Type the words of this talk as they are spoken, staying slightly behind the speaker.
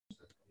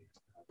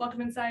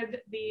Welcome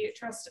inside the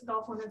Trust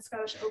Golf Women's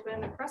Scottish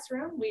Open press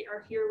room. We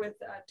are here with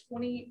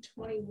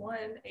 2021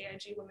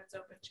 AIG Women's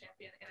Open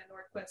champion Anna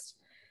Nordqvist.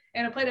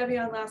 Anna played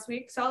Evian last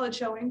week, solid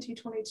showing,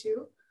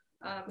 T22.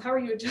 How are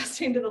you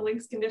adjusting to the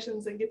links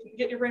conditions and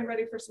get your brain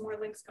ready for some more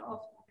links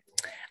golf?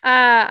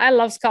 I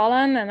love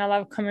Scotland and I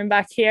love coming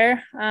back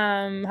here.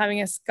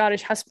 Having a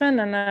Scottish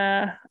husband and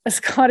a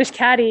Scottish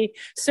caddy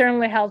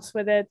certainly helps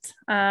with it.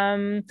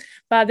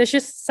 But there's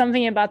just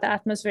something about the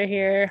atmosphere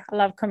here. I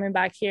love coming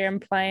back here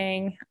and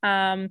playing.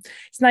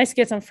 It's nice to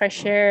get some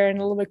fresh air and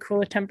a little bit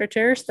cooler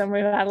temperatures than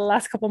we've had the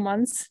last couple of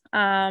months.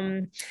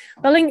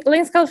 But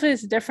links golf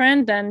is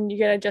different and you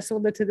get to adjust a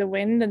little bit to the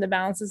wind and the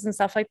bounces and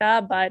stuff like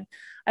that. But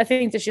I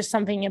think there's just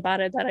something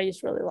about it that I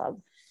just really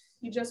love.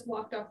 You just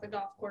walked off the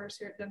golf course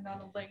here at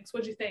Dumbarnie Links.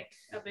 What did you think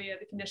of the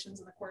conditions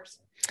of the course?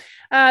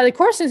 The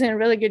course is in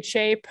really good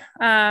shape.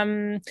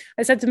 I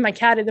said to my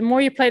caddy, the more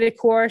you play the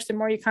course, the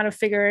more you kind of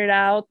figure it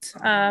out.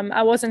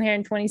 I wasn't here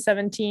in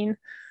 2017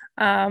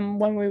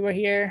 when we were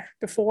here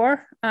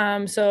before.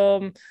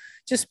 So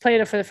just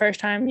played it for the first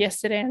time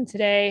yesterday and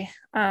today.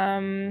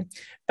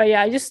 But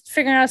yeah, just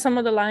figuring out some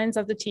of the lines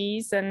of the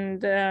tees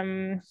and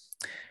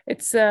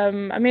it's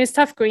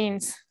tough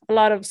greens. A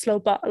lot of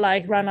slope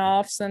like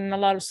runoffs and a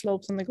lot of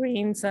slopes on the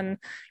greens, and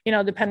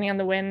depending on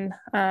the wind,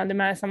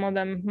 some of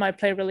them might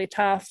play really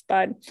tough.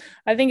 But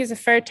I think it's a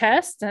fair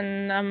test,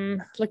 and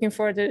I'm looking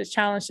forward to the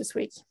challenge this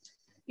week.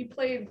 You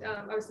played,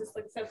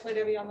 played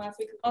Evian last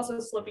week, also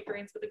slopey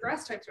greens, but the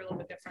grass types are a little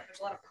bit different.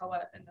 There's a lot of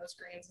poet in those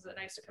greens. Is it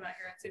nice to come out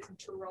here and see some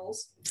true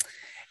rolls?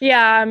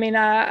 Yeah,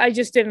 I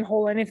just didn't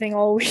hold anything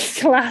all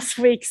week last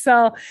week,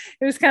 so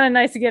it was kind of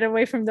nice to get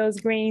away from those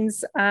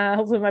greens.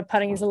 Hopefully my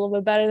putting is a little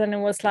bit better than it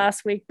was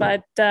last week,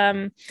 but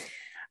in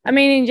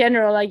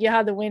general, like you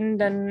have the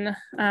wind and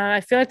I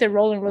feel like they're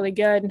rolling really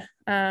good.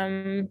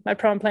 My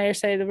pro players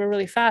say they were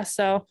really fast,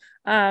 so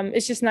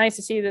it's just nice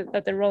to see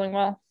that they're rolling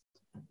well.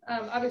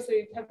 Obviously,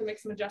 you have to make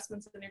some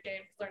adjustments in your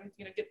game, learn,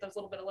 get those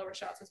little bit of lower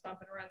shots with bump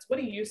and runs. What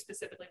do you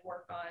specifically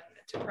work on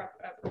to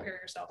prepare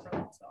yourself for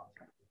links golf?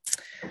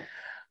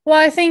 Well,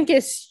 I think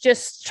it's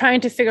just trying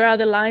to figure out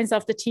the lines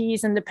off the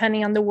tees, and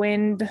depending on the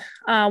wind,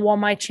 what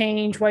might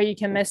change, where you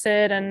can miss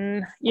it,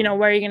 and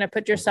where you're going to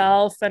put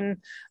yourself. And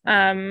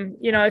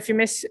if you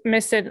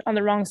miss it on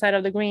the wrong side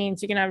of the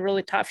greens, you can have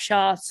really tough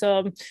shots.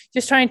 So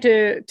just trying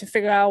to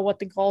figure out what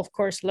the golf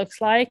course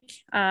looks like,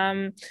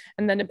 and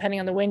then depending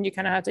on the wind, you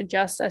kind of have to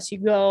adjust as you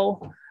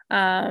go.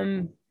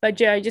 But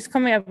yeah, just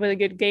coming up with a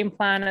good game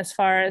plan as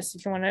far as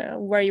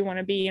where you want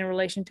to be in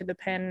relation to the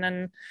pin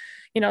and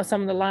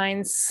some of the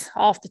lines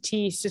off the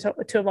tees just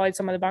to avoid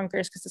some of the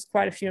bunkers because there's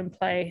quite a few in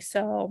play.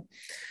 So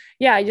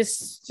yeah,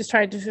 just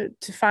trying to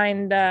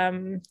find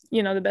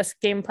the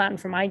best game plan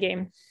for my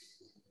game.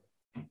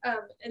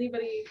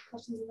 Anybody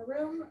questions in the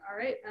room? All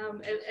right.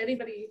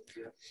 Anybody?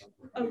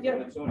 Oh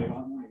yeah. Sorry,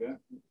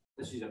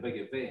 this is a big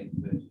event,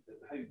 but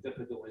how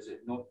difficult is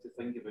it not to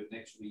think about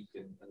next week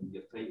and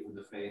your title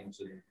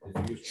defence and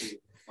the new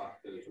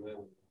factor as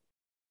well?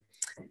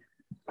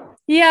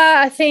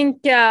 Yeah, I think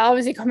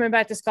obviously coming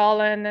back to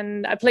Scotland,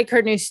 and I played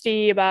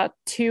Carnoustie about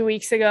 2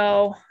 weeks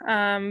ago,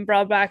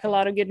 brought back a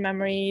lot of good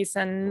memories,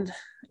 and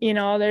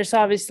there's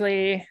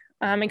obviously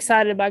I'm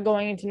excited about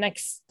going into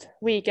next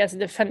week as a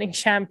defending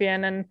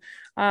champion, and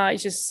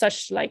it's just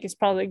it's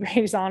probably the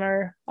greatest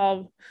honor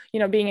of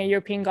being a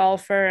European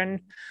golfer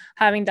and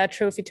having that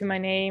trophy to my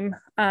name.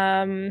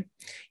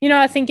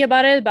 I think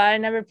about it, but I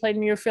never played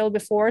Muirfield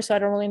before, so I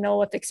don't really know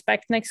what to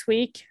expect next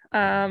week.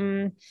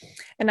 And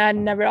I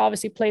never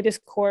obviously played this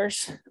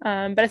course,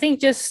 but I think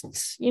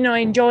just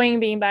enjoying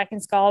being back in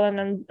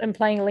Scotland and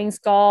playing links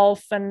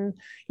golf and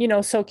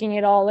soaking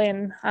it all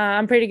in.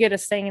 I'm pretty good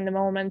at staying in the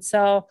moment,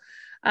 so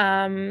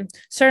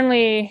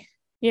certainly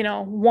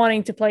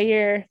wanting to play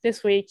here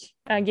this week,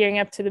 gearing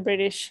up to the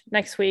British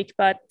next week.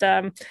 But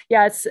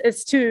yeah,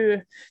 it's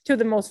two of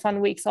the most fun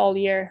weeks all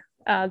year,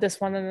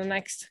 this one and the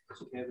next.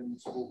 So Kevin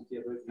spoke to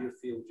you about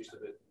Muirfield, just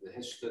about the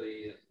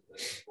history and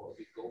what a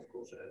big golf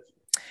course it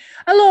is.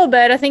 A little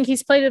bit. I think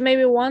he's played it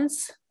maybe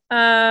once.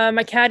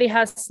 My caddy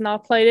has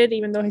not played it,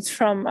 even though he's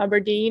from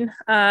Aberdeen.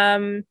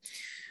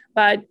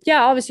 But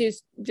yeah, obviously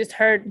he's just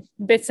heard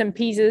bits and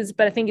pieces,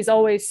 but I think it's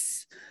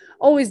always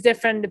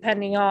different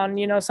depending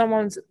on,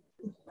 someone's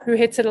who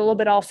hits it a little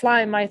bit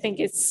offline might think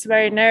it's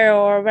very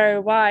narrow or very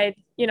wide,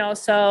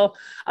 so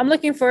I'm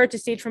looking forward to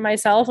see it for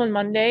myself on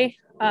Monday.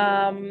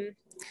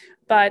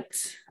 But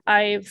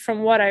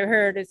from what I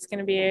heard, it's going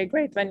to be a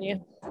great venue.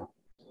 Would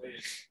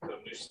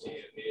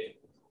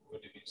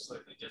have been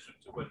slightly different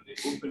to when the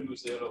Open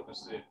was there,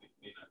 obviously it would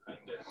been a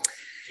kind of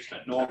just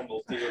a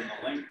normal day on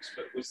the links,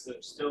 but was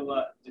there still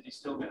did he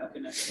still get a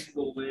kind of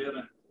angle there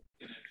and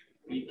kind of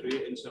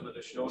recreating some of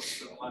the shots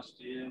from last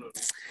year?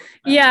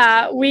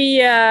 Yeah,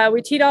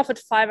 we teed off at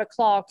 5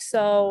 o'clock,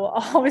 so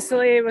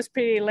obviously it was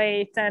pretty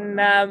late,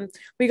 and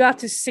we got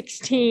to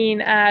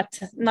 16 at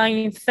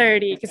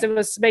 9:30 because it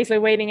was basically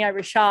waiting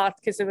every shot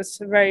because it was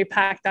very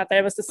packed out there.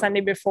 It was the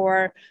Sunday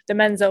before the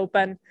men's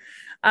open.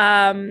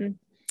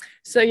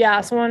 So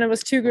when it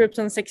was 2 groups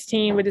on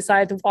 16, we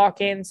decided to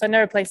walk in. So I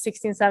never played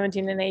 16,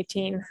 17, and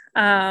 18.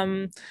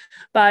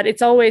 But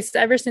it's always,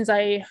 ever since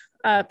I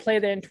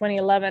played there in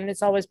 2011,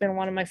 it's always been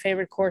one of my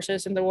favorite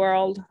courses in the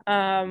world.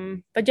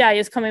 But yeah,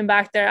 just coming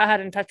back there, I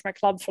hadn't touched my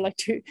club for like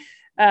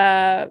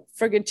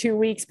for a good 2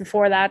 weeks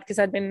before that, because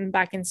I'd been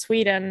back in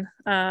Sweden.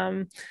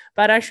 But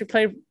I actually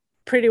played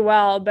pretty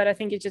well, but I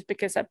think it's just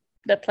because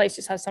that place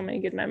just has so many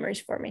good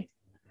memories for me.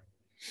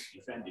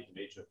 Defended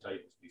major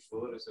titles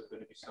before. Is there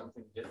going to be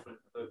something different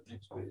about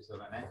next week? Is there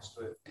an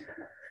extra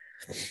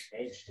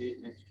edge to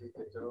it next week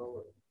at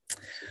all?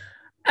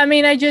 I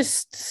mean, I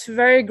just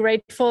very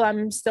grateful.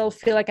 I'm still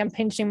feel like I'm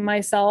pinching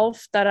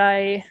myself that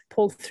I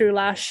pulled through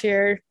last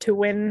year to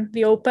win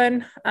the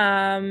Open.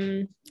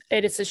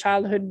 It is a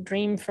childhood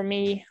dream for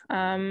me.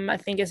 I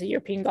think as a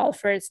European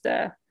golfer, it's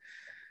the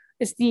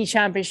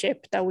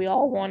championship that we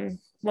all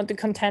want to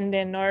contend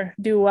in or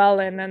do well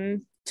in,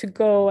 and to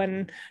go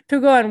and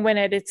win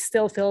it, it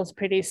still feels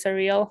pretty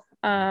surreal.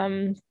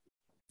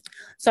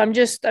 So I'm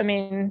just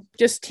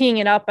teeing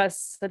it up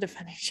as the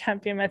defending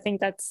champion. I think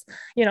that's,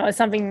 it's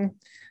something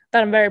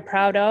that I'm very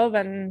proud of,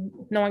 and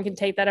no one can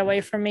take that away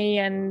from me.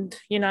 And,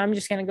 I'm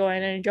just going to go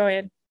in and enjoy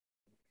it.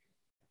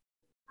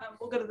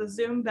 We'll go to the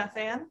Zoom. Beth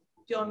Ann, do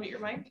you want to mute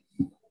your mic?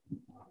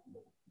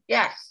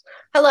 Yes.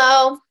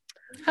 Hello.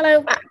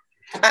 Hello.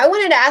 I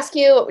wanted to ask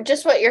you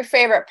just what your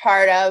favorite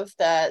part of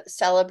the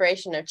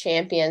celebration of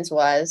champions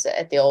was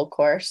at the old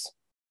course.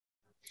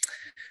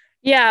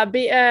 Yeah.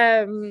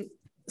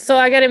 So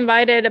I got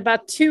invited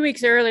about 2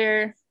 weeks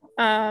earlier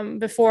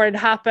before it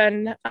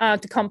happened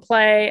to come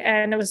play.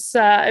 And it was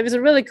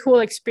a really cool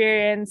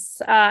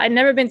experience. I'd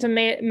never been to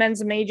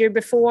men's major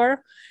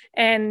before.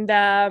 And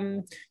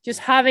just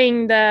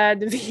having the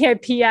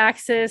VIP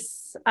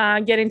access,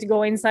 getting to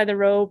go inside the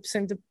ropes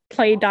and to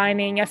play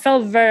dining, I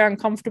felt very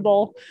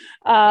uncomfortable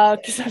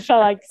because I felt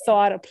like so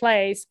out of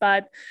place.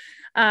 But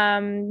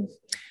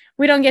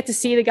we don't get to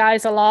see the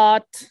guys a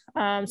lot,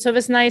 so it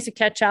was nice to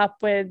catch up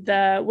with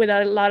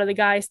a lot of the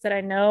guys that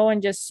I know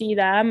and just see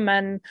them.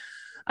 And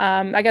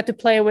I got to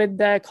play with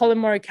Colin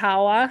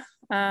Morikawa.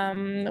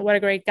 What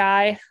a great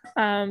guy!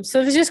 So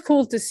it was just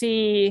cool to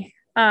see.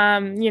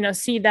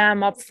 See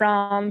them up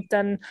front,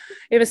 and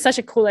it was such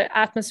a cool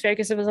atmosphere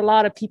because there was a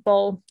lot of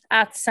people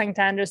at St.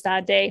 Andrews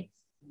that day.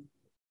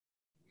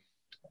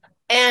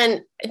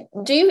 And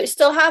do you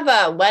still have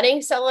a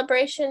wedding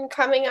celebration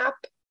coming up?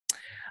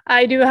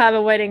 I do have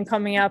a wedding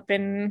coming up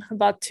in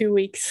about 2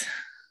 weeks.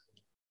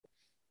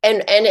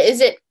 And is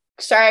it,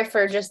 sorry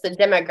for just the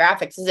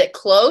demographics, is it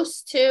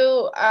close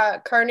to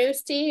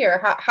Carnoustie,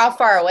 or how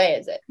far away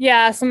is it?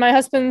 Yeah, so my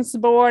husband's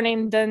born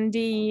in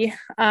Dundee,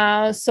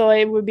 so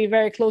it would be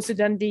very close to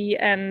Dundee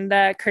and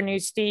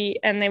Carnoustie,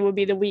 and it would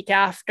be the week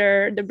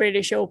after the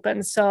British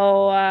Open.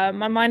 So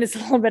my mind is a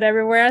little bit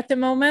everywhere at the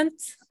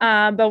moment,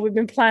 but we've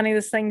been planning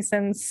this thing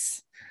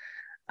since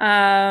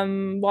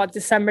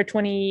December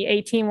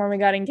 2018 when we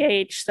got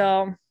engaged.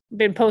 So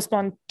been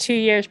postponed 2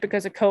 years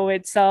because of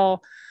COVID.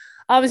 So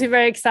obviously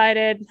very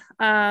excited.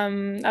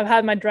 I've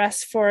had my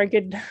dress for a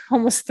good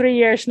almost 3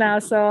 years now,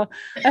 so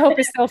I hope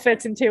it still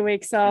fits in 2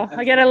 weeks. So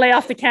I got to lay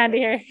off the candy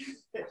here.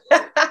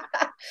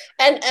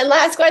 And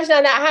last question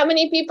on that, how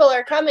many people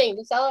are coming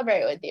to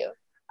celebrate with you?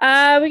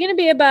 We're going to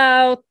be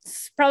about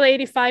probably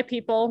 85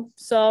 people.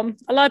 So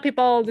a lot of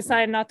people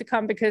decided not to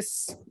come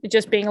because it's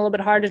just being a little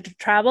bit harder to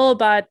travel,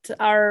 but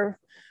our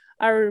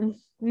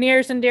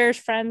nearest and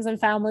dearest friends and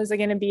families are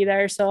going to be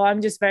there. So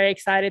I'm just very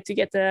excited to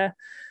get to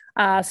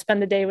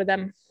spend the day with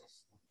them.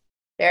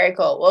 Very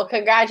cool. Well,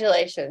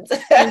 congratulations.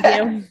 Thank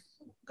you.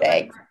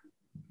 Thanks.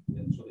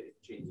 So to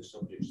change the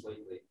subject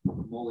slightly,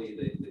 Molly,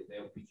 the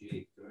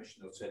LPGA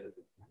commissioner, said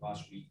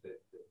last week that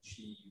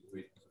she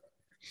would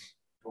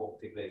talk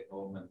to Greg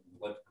Norman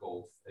Live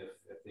Golf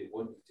if they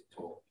wanted to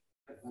talk.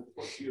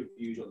 What's your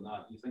views on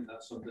that? Do you think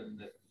that's something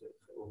that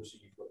obviously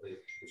you've got the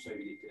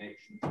Saudi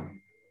connection to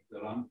the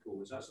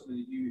Aramco? Is that something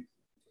that you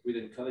would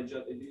encourage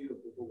her to do?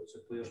 What's a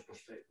player's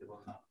perspective on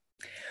that?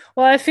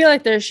 Well, I feel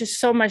like there's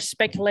just so much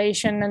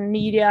speculation and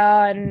media,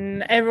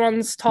 and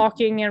everyone's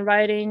talking and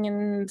writing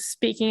and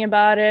speaking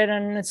about it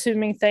and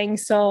assuming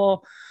things.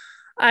 So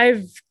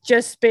I've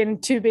just been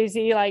too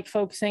busy, like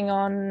focusing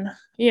on,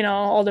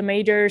 all the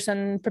majors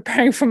and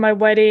preparing for my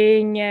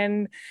wedding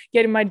and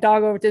getting my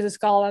dog over to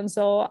Scotland.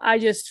 So I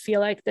just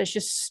feel like there's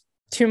just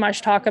too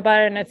much talk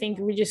about it. And I think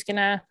we're just going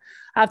to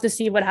have to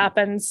see what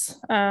happens.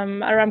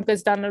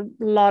 Aramco's done a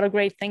lot of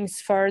great things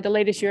for the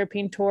latest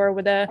European tour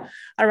with the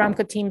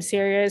Aramco Team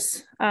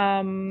Series.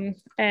 And,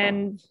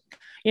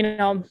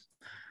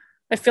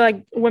 I feel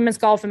like women's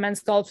golf and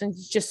men's golf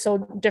is just so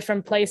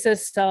different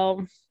places.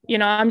 So,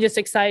 I'm just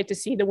excited to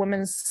see the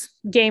women's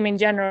game in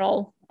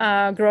general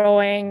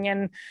growing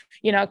and,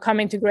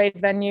 coming to great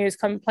venues,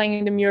 playing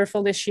in the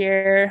Muirfield this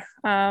year.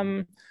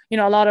 A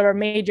lot of our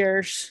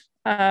majors,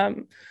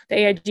 the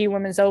AIG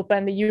Women's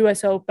Open, the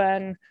US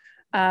Open,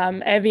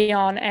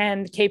 Evian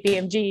and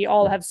KPMG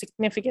all have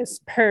significant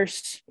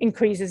purse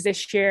increases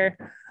this year.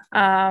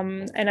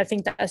 And I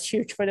think that's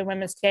huge for the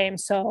women's game.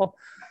 So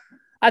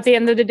at the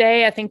end of the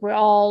day, I think we're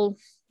all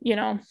you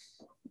know,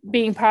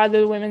 being part of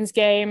the women's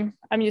game.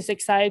 I'm just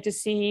excited to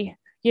see,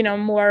 you know,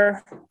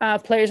 more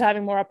players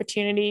having more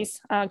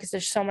opportunities because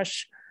there's so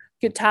much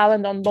good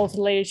talent on both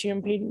the Ladies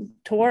European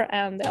Tour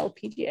and the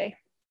LPGA.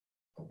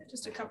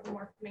 Just a couple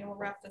more for me. We'll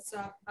wrap this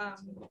up.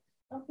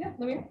 Yeah,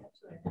 let me.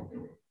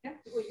 Yeah.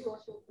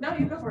 No,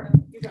 you go for it.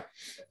 You go.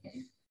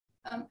 Okay.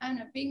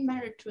 Anna, being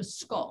married to a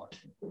Scot,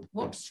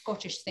 what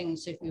Scottish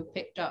things have you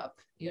picked up?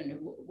 You know,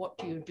 what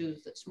do you do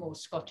that's more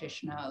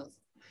Scottish now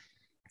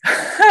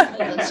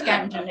than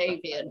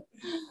Scandinavian?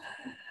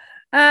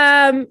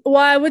 Well,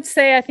 I would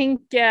say I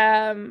think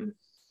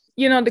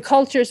you know, the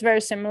culture is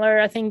very similar.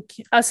 I think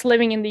us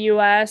living in the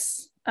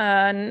US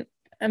and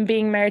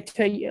being married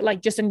to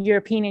like just in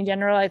European in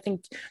general, I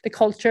think the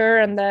culture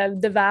and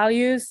the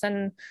values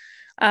and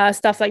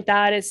stuff like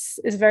that is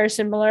very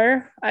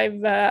similar.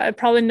 I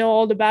probably know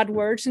all the bad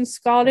words in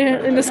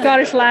the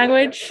Scottish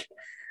language.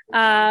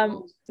 Yeah.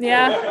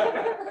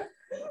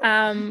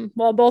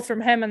 Well, both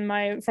from him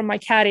and from my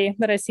caddy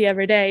that I see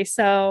every day.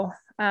 So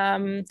I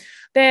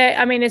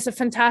mean, it's a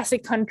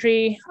fantastic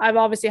country. I've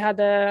obviously had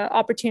the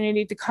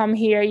opportunity to come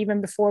here even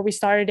before we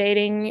started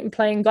dating and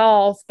playing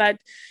golf, but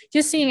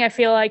just I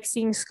feel like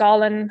seeing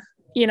Scotland,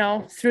 you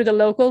know, through the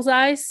locals'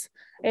 eyes,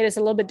 it is a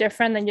little bit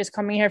different than just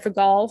coming here for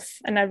golf.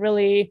 And I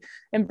really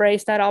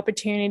embraced that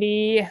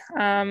opportunity.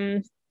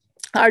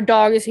 Our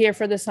dog is here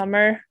for the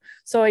summer,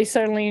 so he's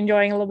certainly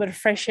enjoying a little bit of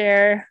fresh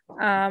air.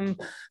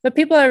 But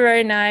people are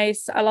very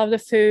nice. I love the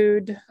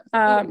food.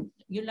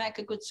 You like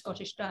a good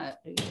Scottish diet,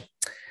 do you?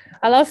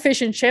 I love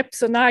fish and chips,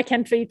 so now I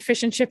can't eat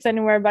fish and chips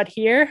anywhere but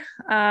here.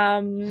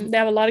 They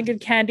have a lot of good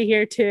candy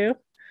here too.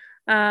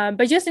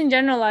 But just in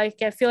general,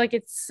 like I feel like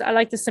I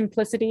like the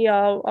simplicity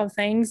of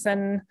things,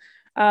 and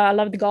I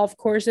love the golf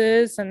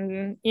courses,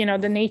 and you know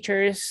the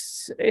nature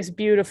is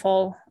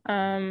beautiful.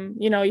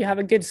 You know, you have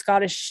a good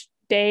Scottish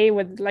day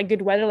with like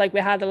good weather like we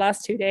had the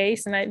last 2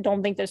 days, and I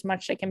don't think there's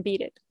much that can beat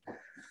it.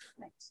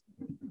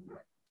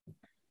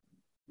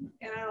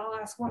 And I'll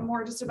ask one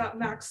more just about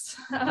Max.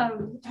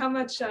 How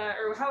much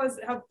or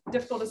how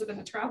difficult has it been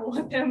to travel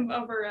with him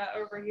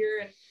over here,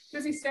 and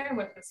who's he staying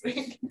with this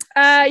week?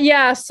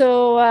 Yeah,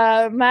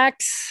 so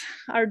Max,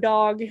 our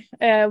dog,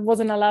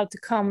 wasn't allowed to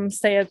come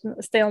stay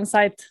on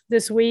site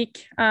this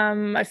week.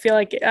 I feel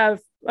like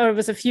there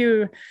was a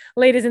few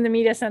ladies in the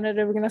media center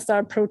that were going to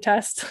start a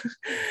protest,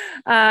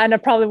 and I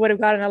probably would have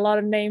gotten a lot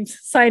of names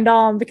signed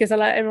on because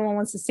everyone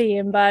wants to see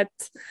him. But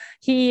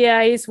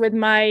he's with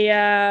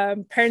my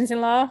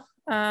parents-in-law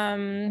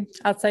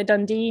outside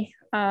Dundee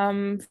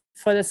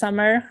for the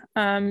summer,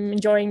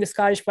 enjoying the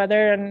Scottish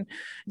weather and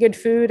good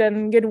food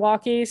and good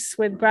walkies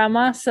with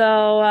grandma.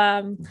 So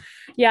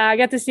yeah, I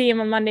got to see him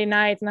on Monday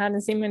night, and I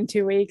hadn't seen him in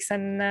 2 weeks.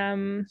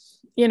 And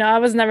you know, I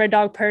was never a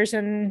dog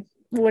person,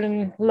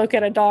 wouldn't look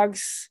at a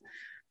dog's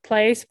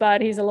place, but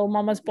he's a little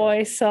mama's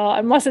boy, so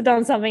I must have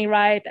done something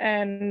right.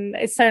 And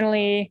it's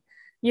certainly,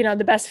 you know,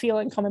 the best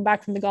feeling coming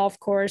back from the golf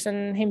course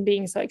and him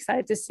being so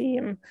excited to see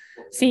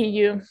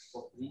you.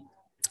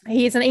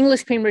 He's an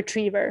English cream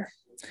retriever,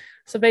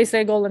 so basically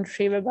a golden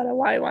retriever, but a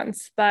white one.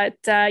 But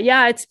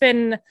yeah, it's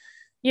been,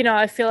 you know,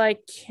 I feel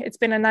like it's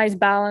been a nice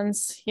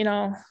balance. You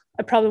know,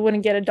 I probably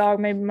wouldn't get a dog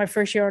maybe my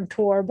first year on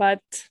tour,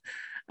 but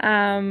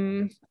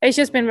it's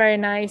just been very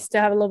nice to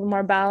have a little bit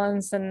more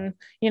balance. And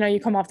you know, you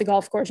come off the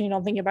golf course and you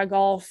don't think about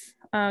golf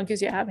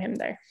because you have him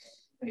there.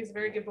 He's a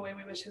very good boy.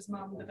 We wish his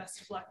mom the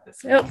best of luck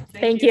this week. Oh,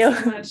 thank you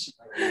so much.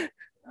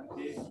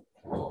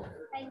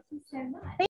 Thank you so much.